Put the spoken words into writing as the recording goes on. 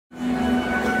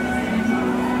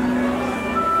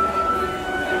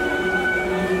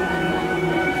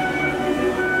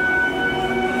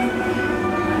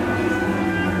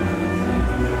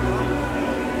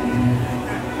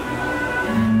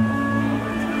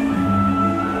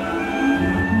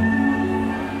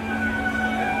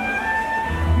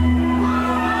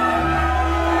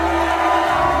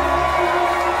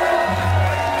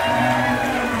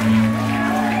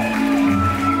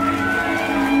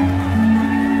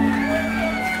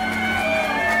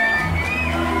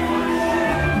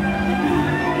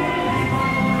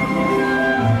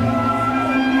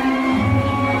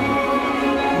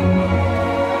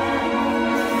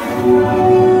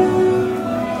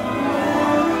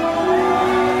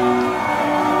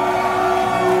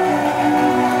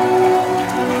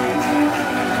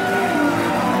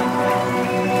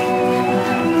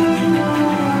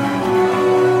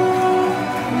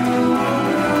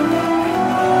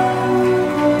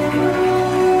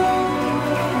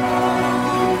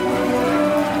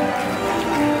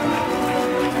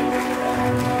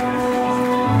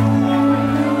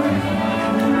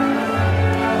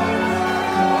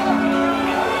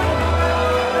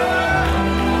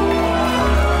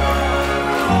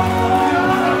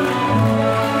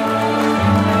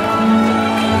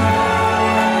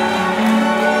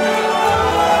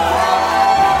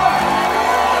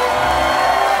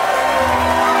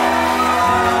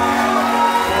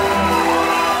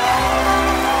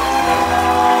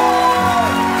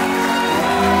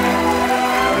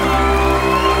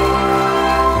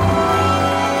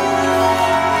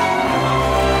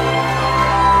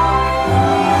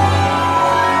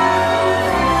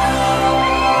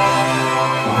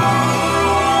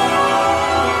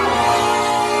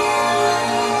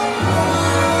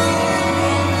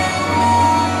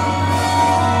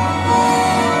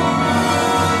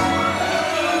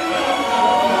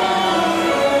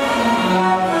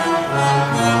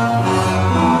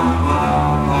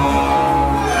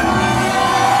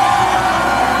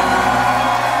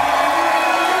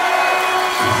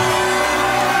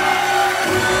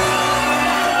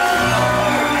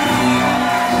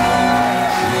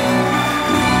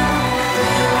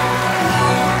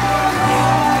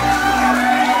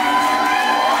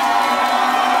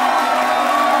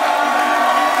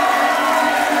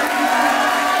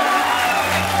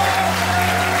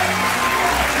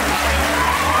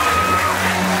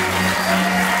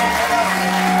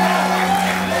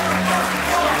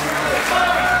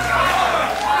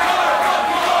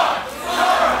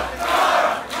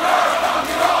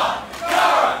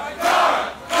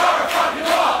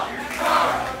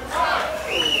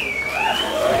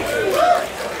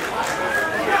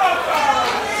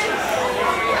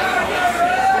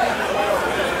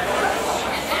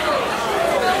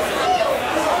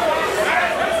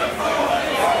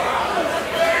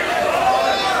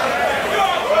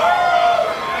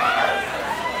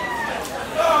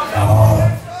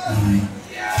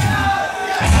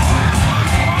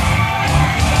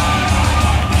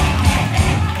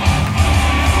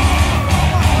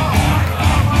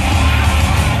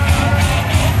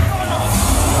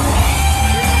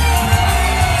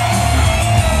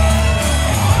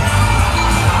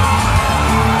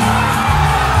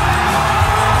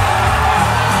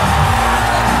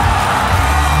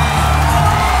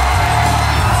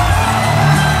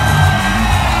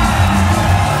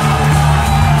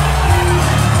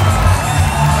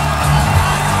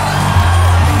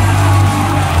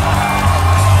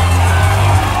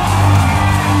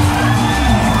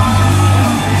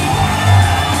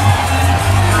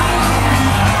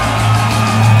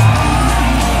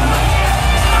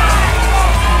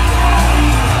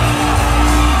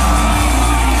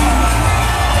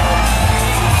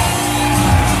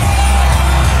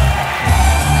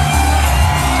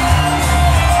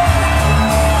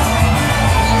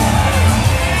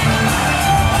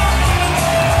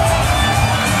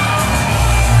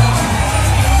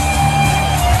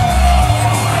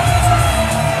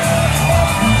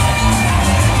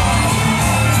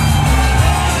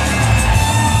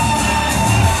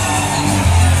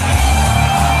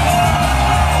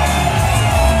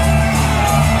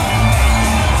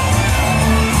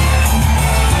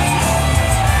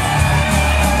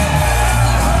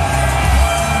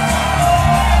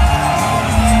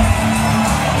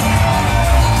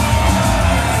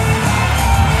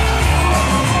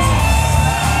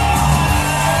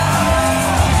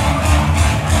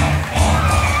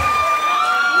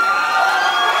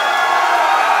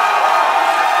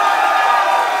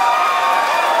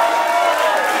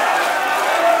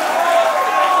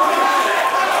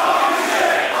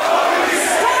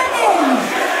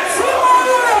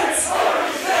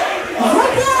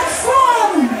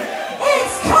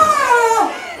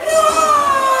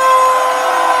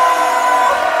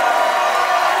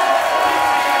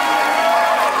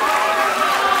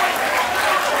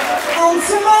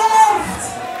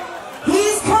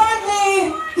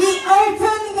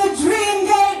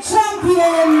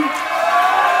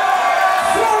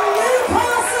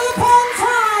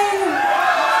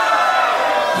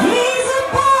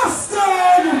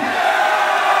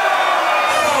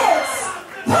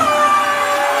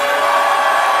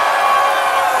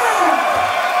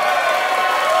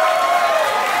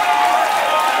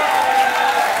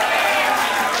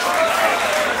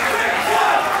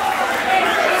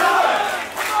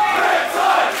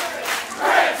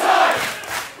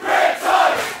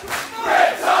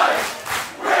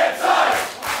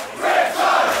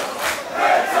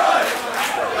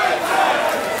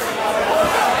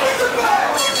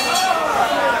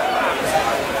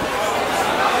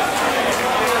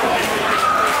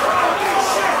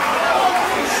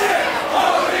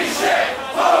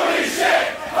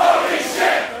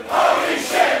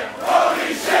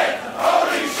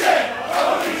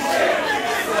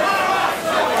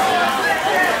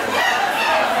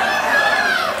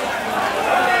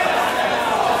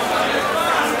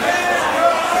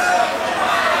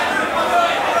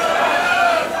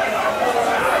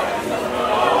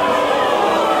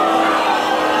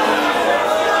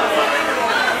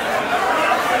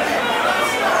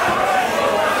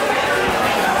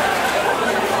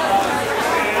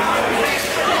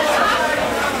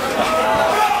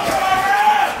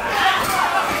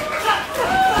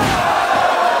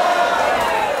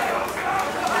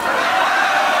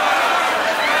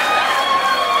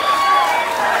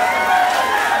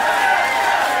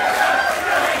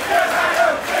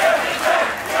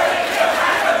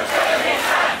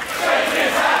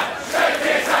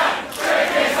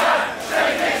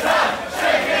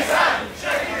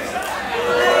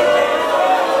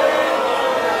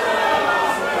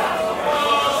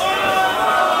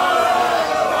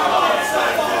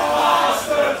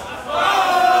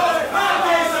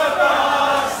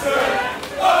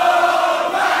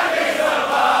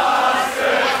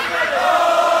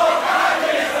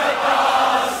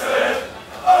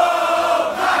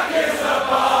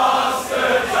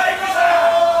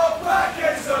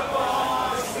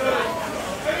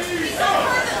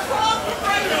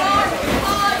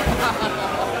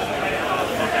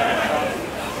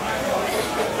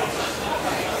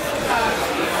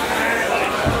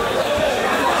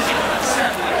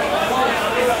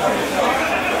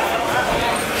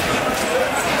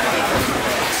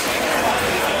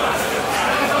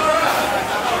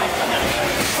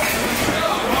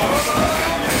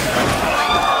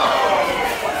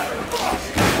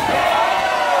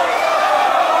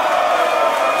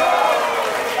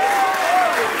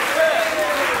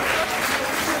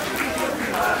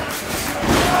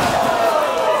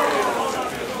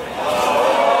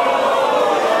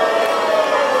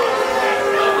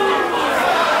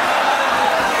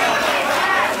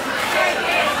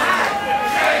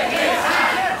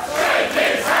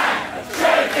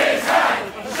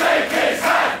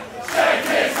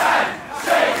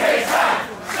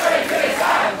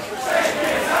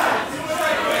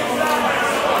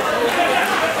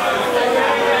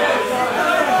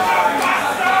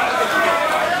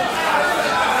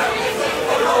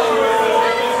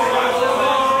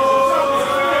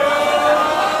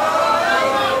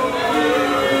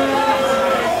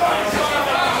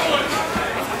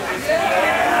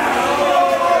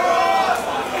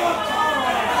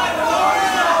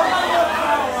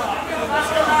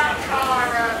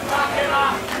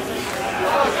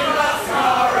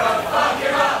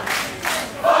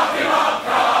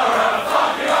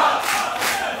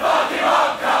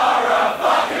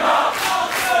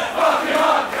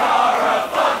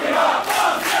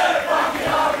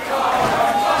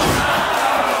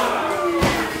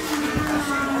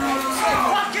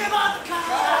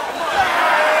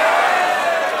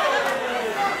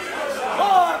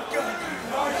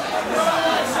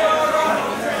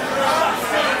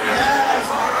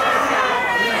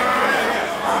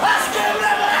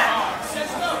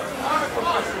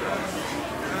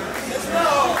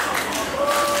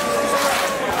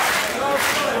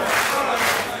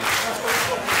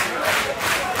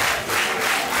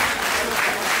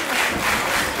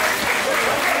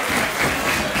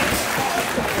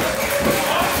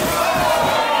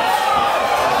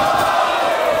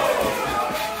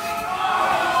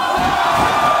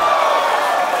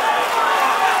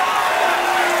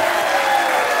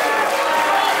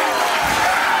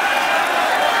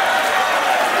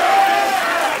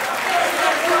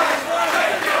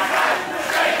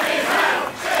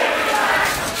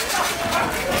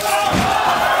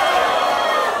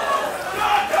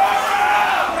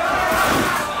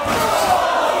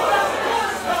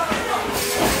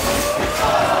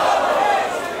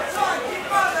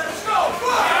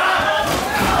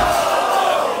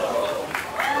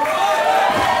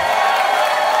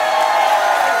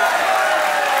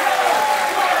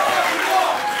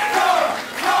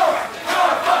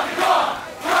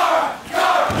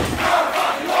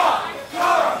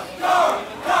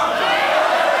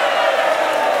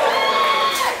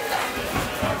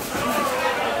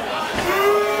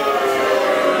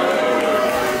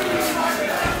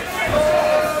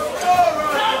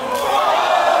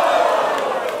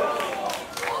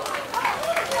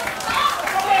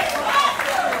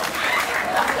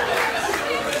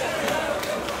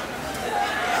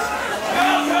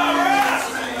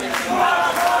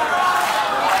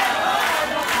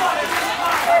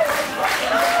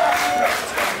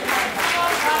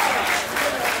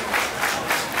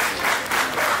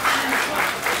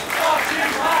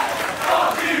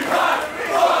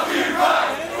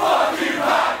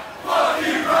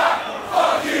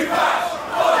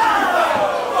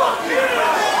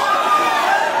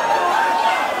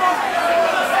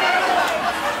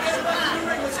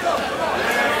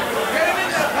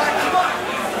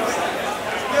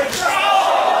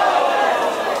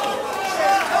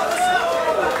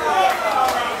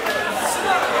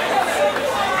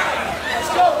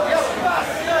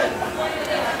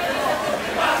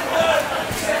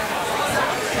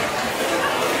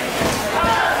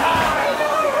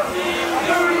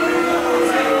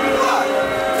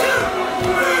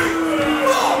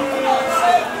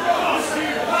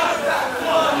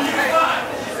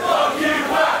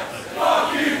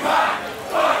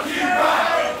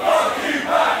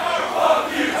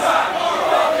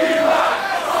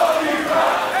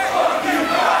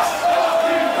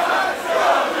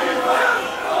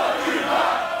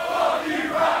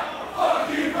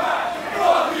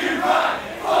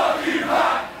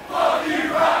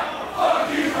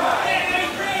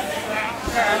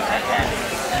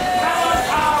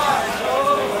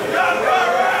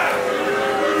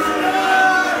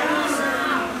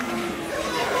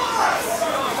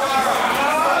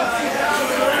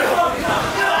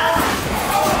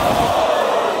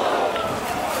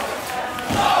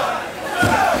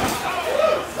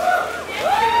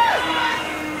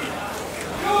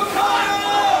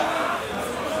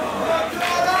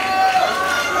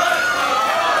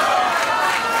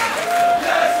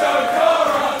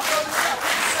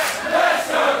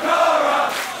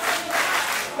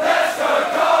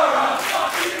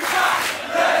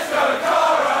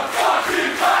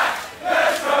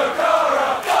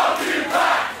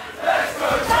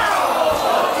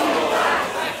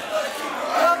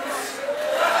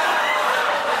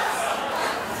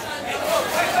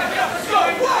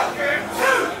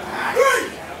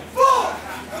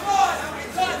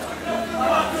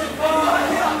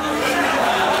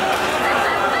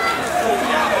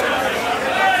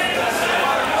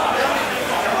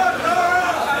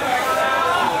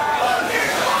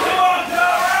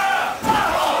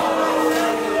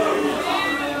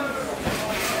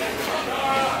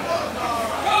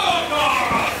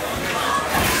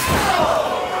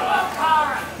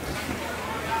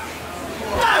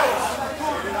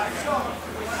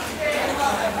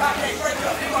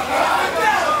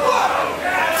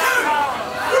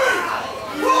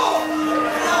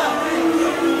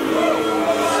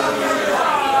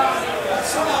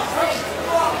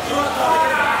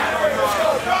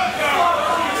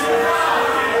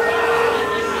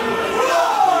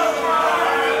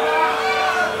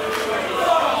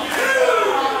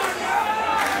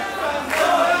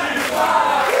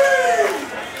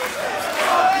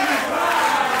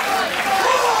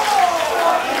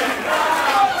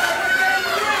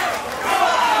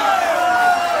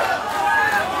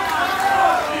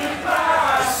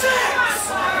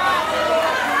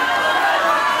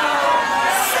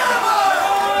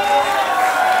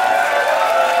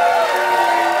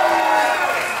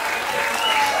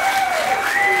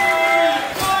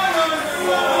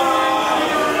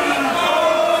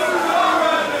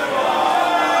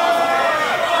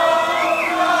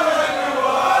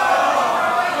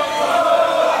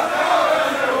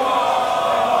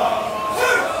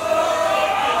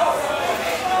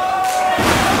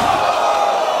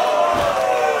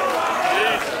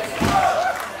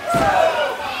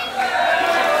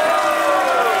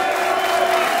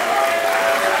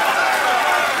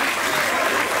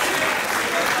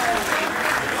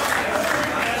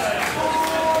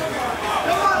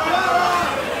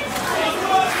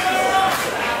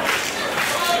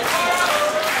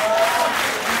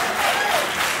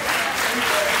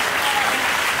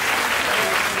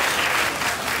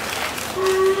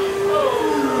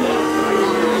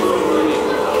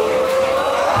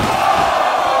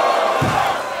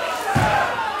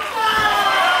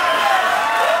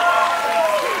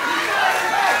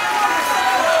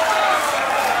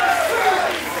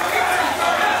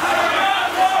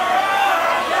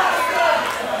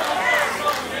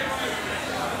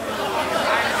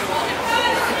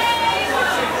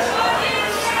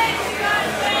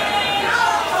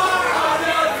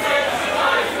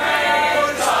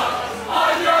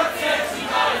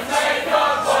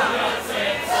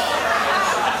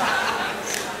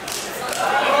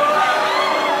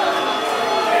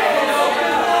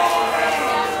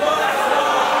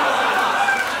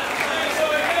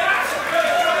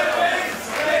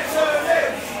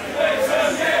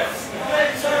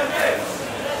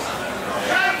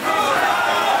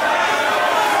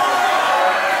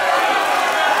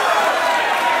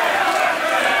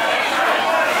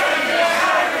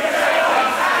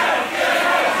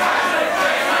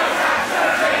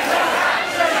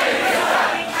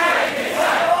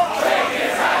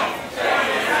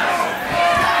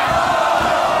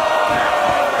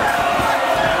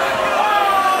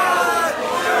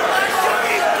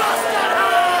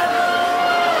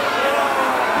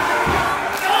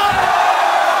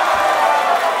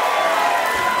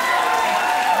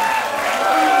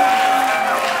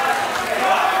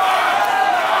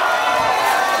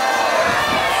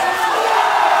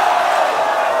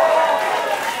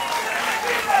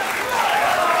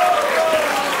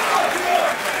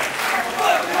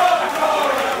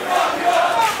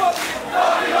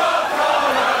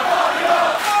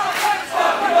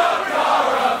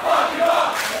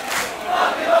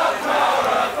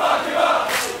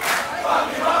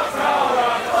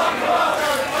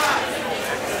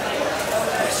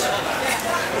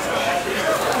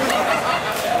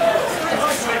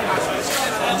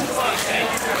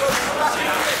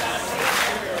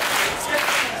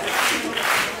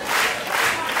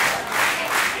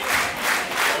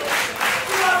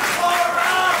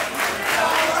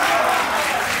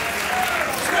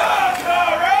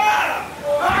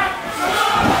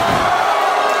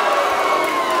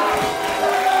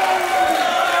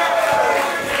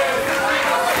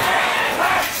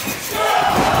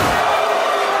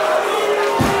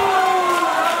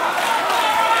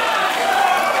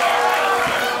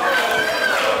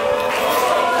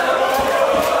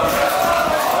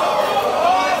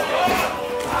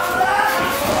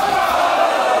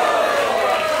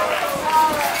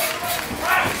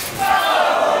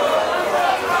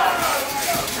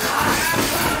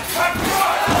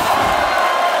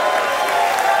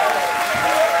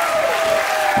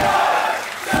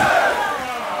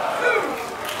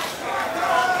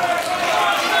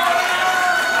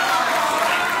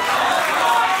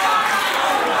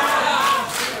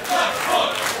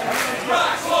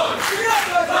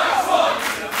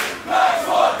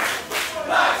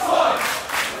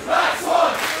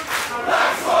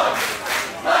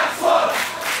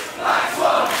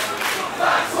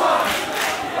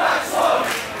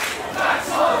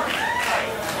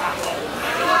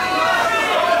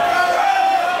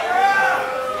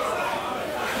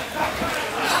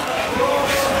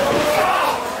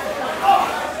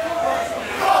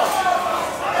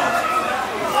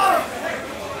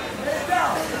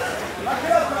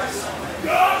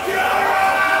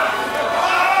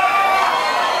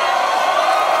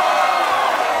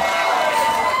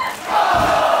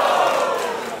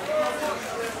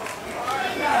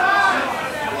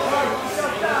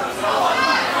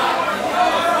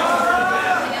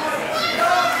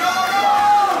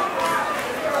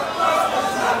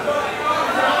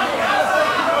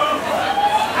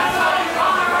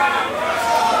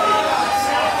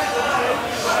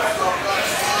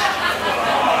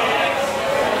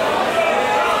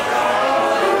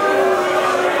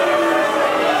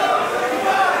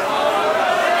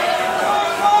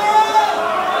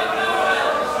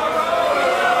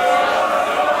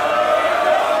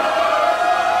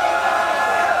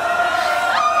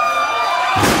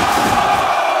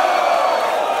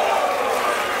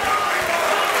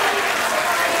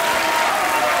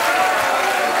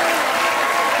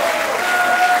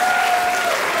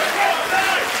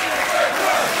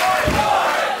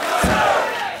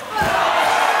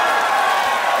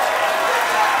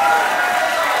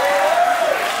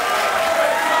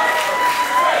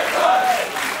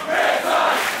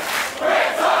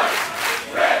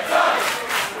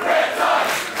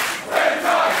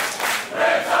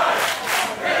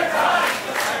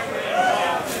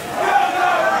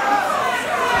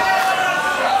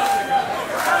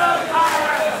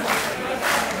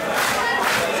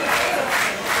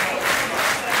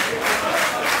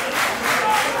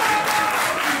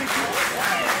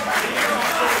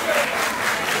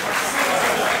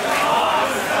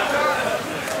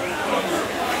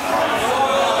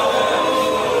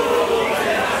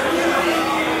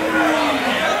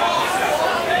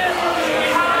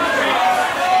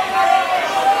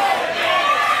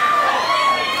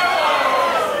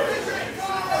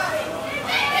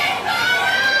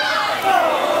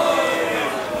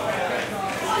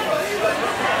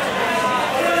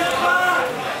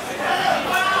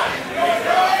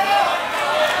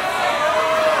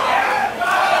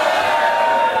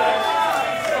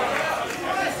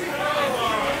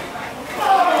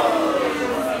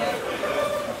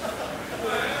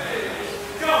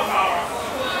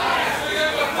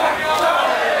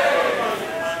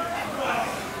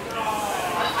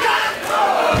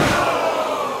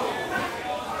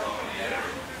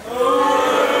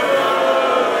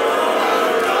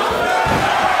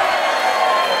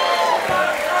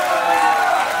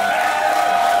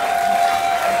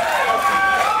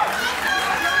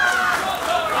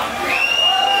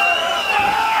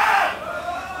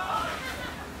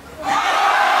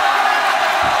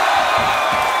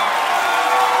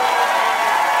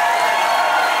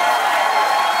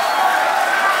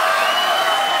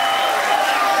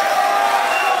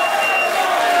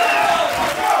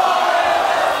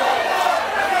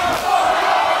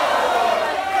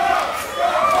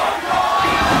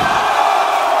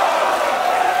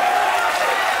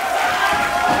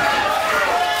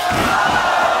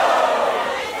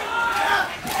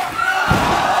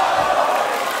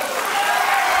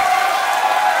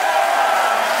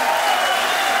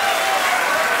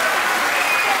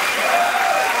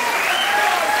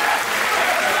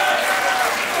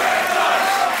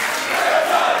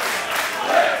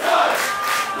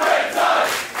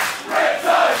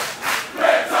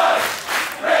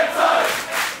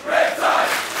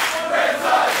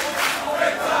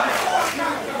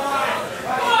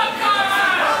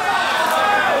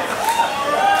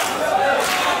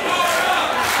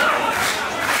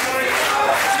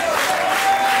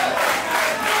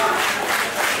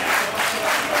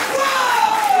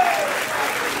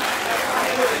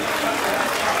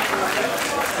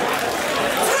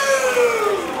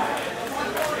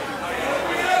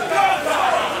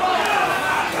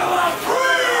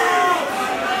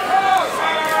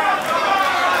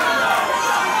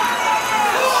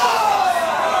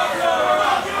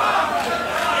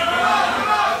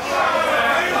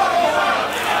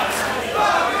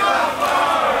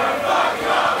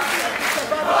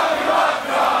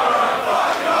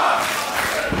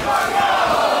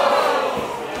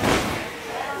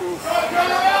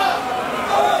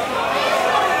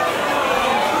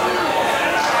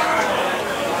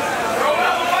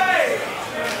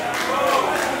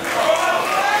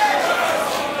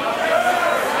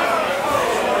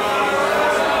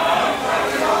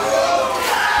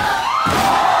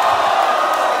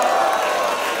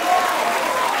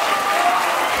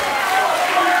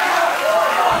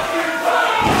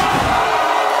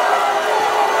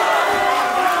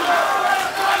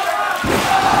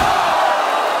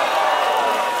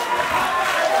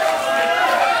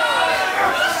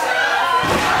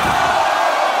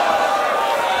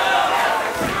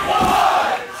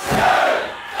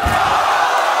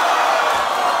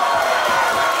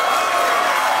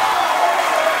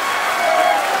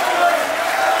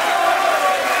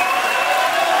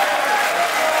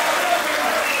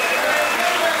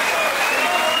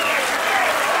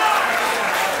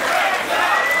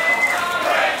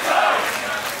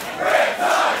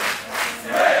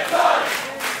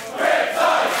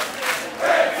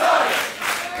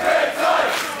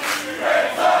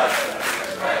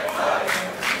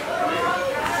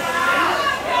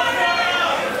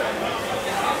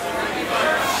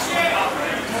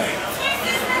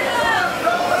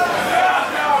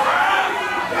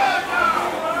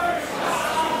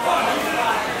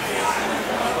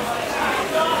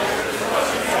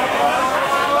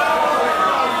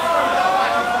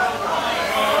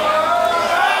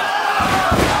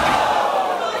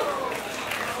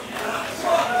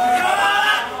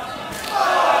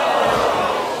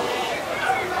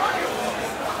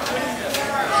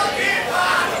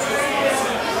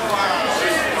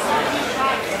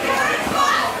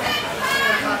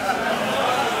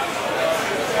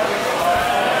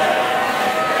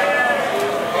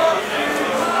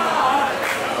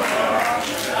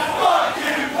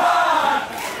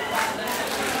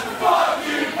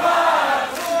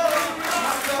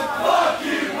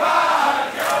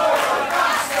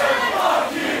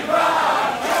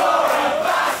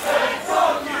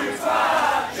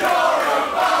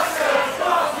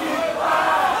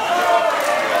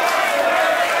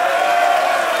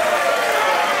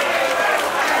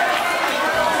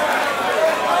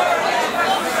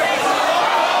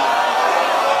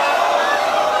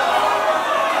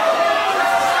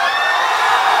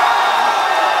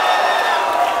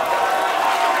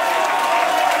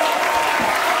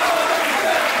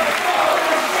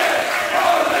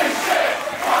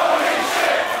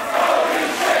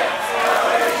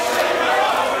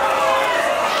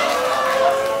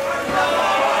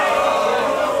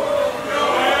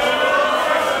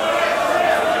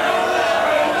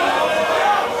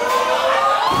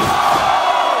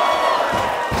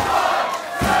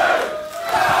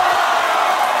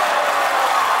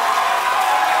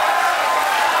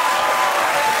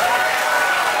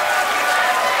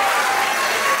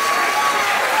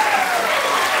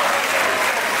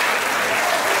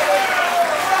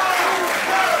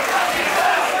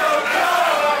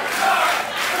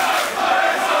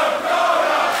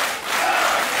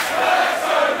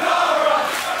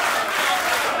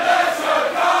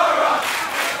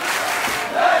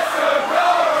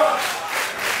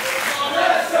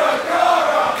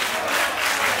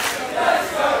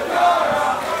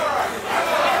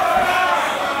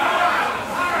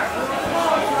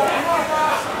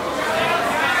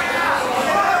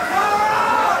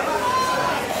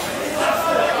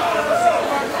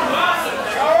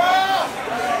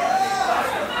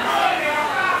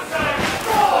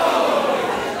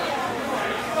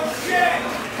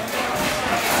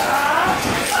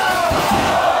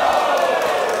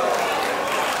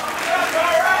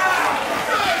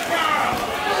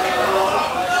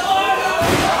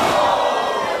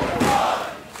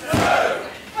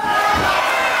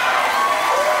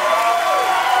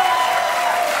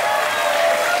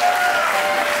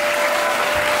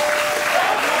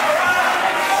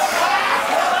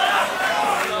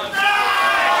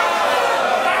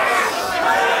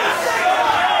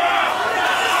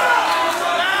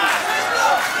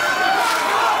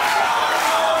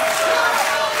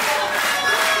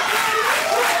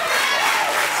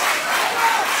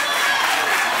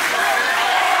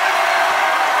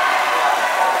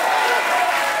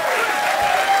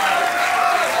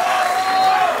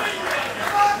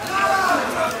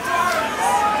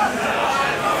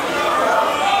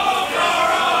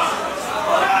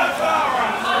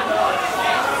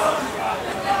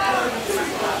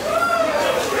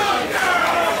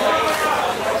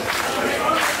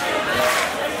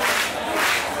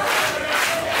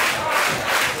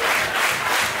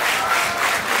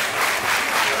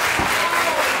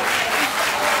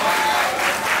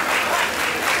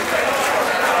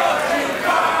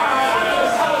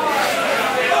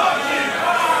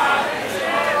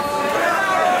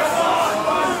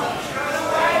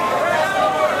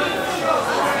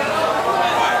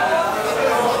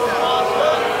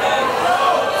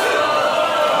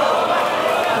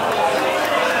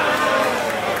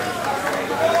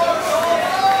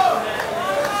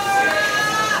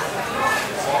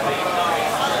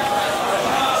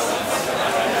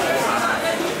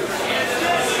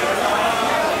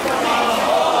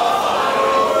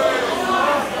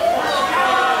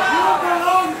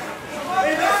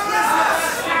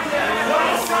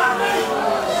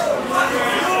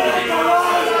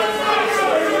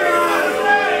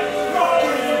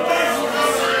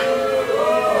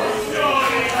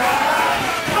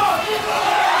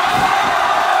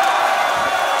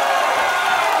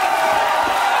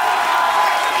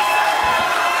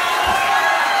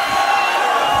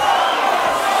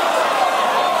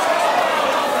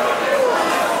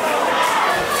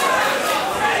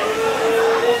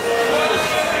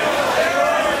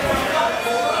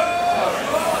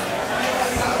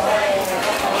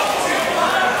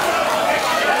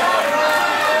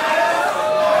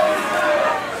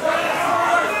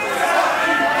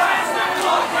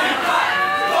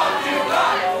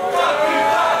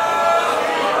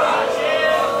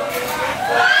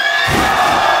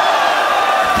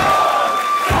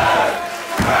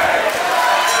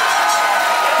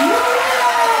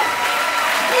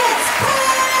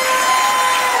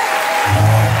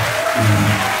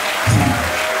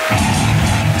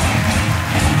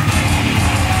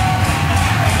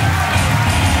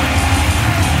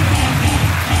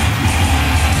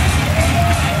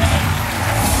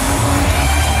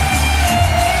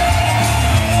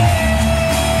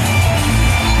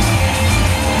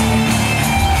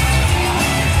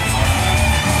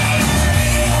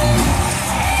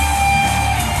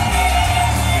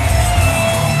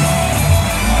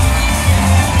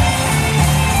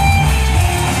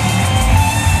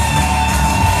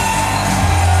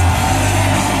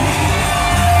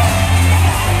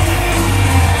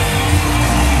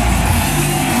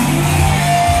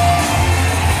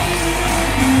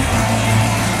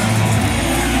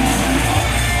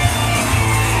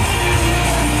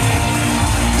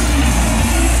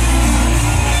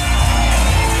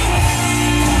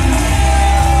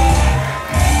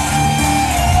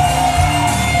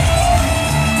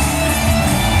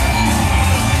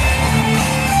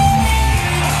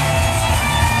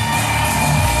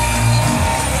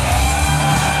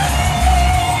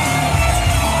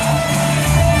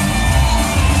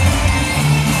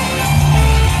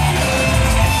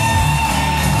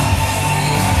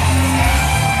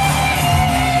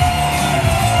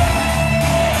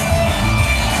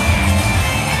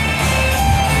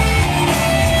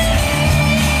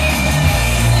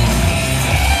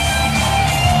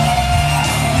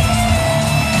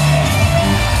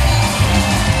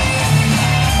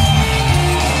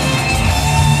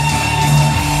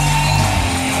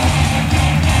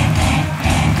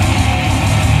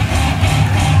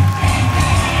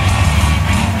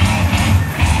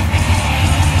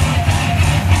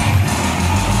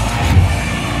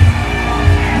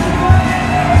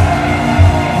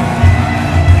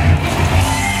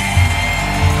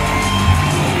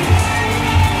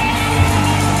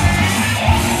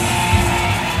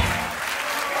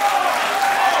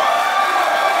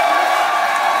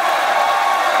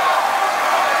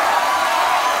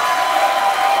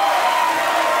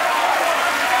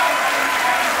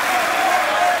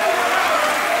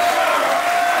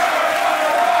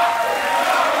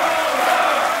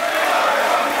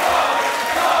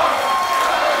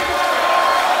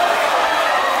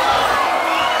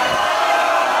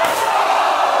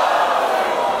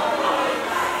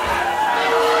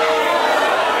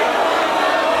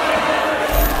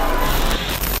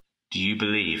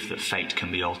believe that fate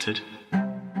can be altered?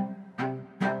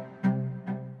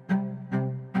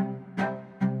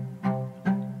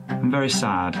 I'm very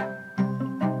sad.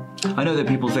 I know that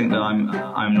people think that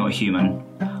I'm not human,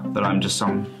 that I'm just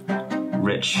some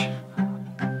rich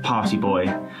party boy,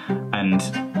 and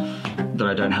that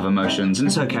I don't have emotions. And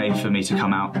it's okay for me to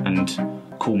come out and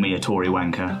call me a Tory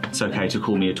wanker. It's okay to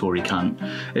call me a Tory cunt.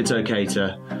 It's okay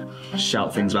to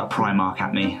shout things about Primark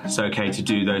at me. It's okay to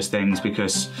do those things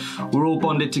because we're all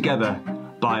bonded together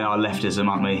by our leftism,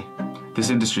 aren't we? This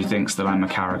industry thinks that I'm a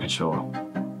caricature.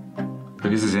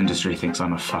 Because this industry thinks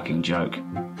I'm a fucking joke.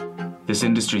 This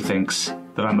industry thinks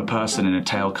that I'm a person in a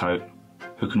tailcoat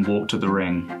who can walk to the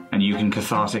ring and you can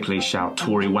cathartically shout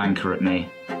Tory wanker at me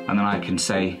and then I can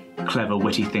say clever,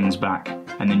 witty things back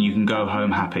and then you can go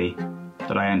home happy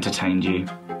that I entertained you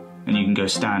and you can go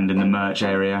stand in the merch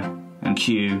area and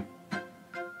queue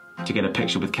to get a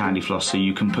picture with Candy Floss so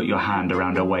you can put your hand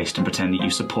around her waist and pretend that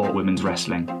you support women's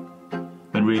wrestling.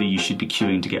 When really you should be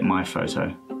queuing to get my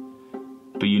photo.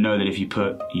 But you know that if you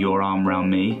put your arm around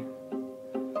me,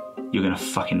 you're gonna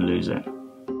fucking lose it.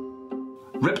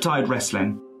 RIPTIDE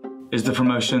Wrestling is the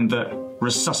promotion that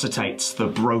resuscitates the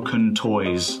broken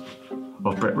toys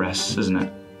of BritWres, isn't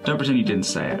it? Don't pretend you didn't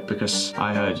say it, because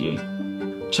I heard you.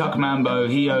 Chuck Mambo,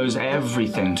 he owes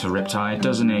everything to RIPTIDE,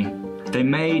 doesn't he? They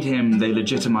made him, they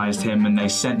legitimized him, and they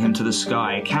sent him to the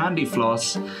sky. Candy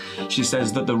Floss, she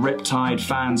says that the RIPTIDE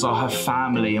fans are her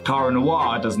family. Cara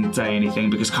Noir doesn't say anything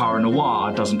because Cara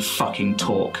Noir doesn't fucking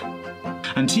talk.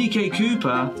 And TK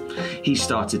Cooper, he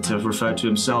started to refer to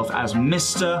himself as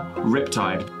Mr.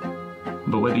 RIPTIDE.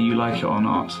 But whether you like it or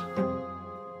not,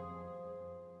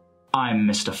 I'm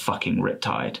Mr. fucking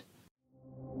RIPTIDE.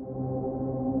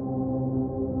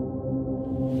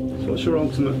 So what's your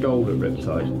ultimate goal at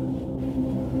RIPTIDE?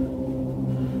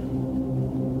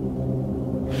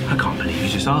 I can't believe you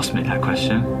just asked me that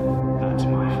question. That's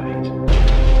my fate.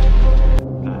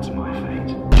 That's my fate.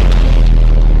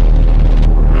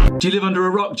 Do you live under a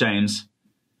rock, James?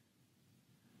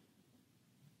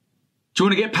 Do you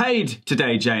want to get paid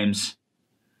today, James?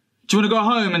 Do you want to go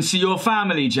home and see your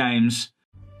family, James?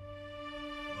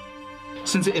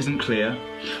 Since it isn't clear,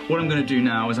 what I'm going to do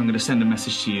now is I'm going to send a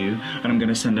message to you, and I'm going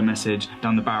to send a message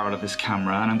down the barrel of this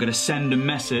camera, and I'm going to send a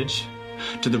message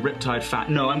to the RIPTIDE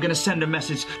fan. No, I'm going to send a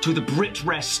message to the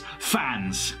BritWres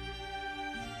fans.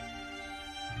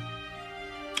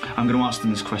 I'm going to ask them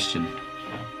this question.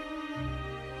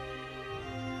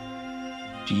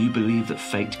 Do you believe that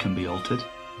fate can be altered?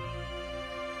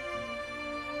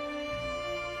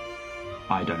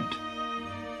 I don't.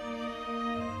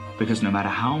 Because no matter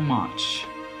how much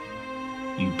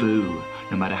you boo,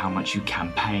 no matter how much you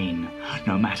campaign,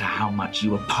 no matter how much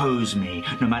you oppose me,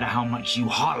 no matter how much you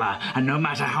holler, and no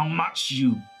matter how much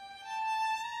you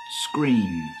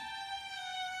scream,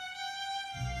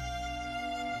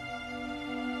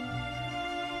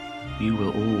 you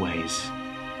will always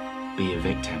be a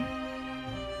victim.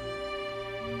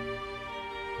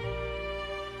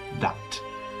 That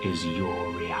is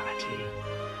your reality.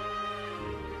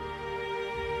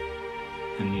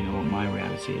 And you know what my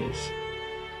reality is?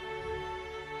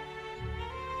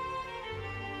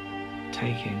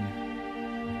 Taking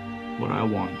what I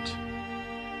want,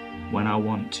 when I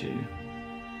want to,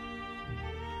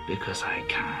 because I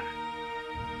can.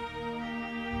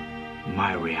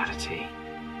 My reality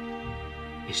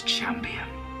is champion.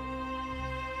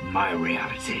 My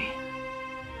reality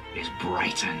is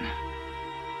Brighton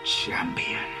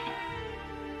champion.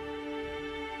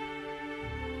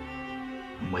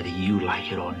 And whether you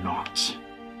like it or not,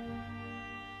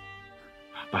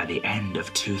 by the end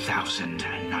of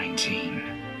 2019,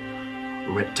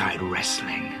 RIPTIDE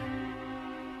Wrestling,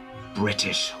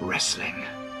 British wrestling,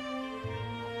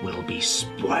 will be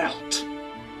spoilt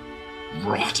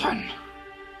rotten.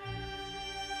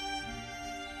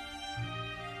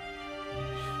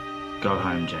 Go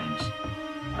home, James.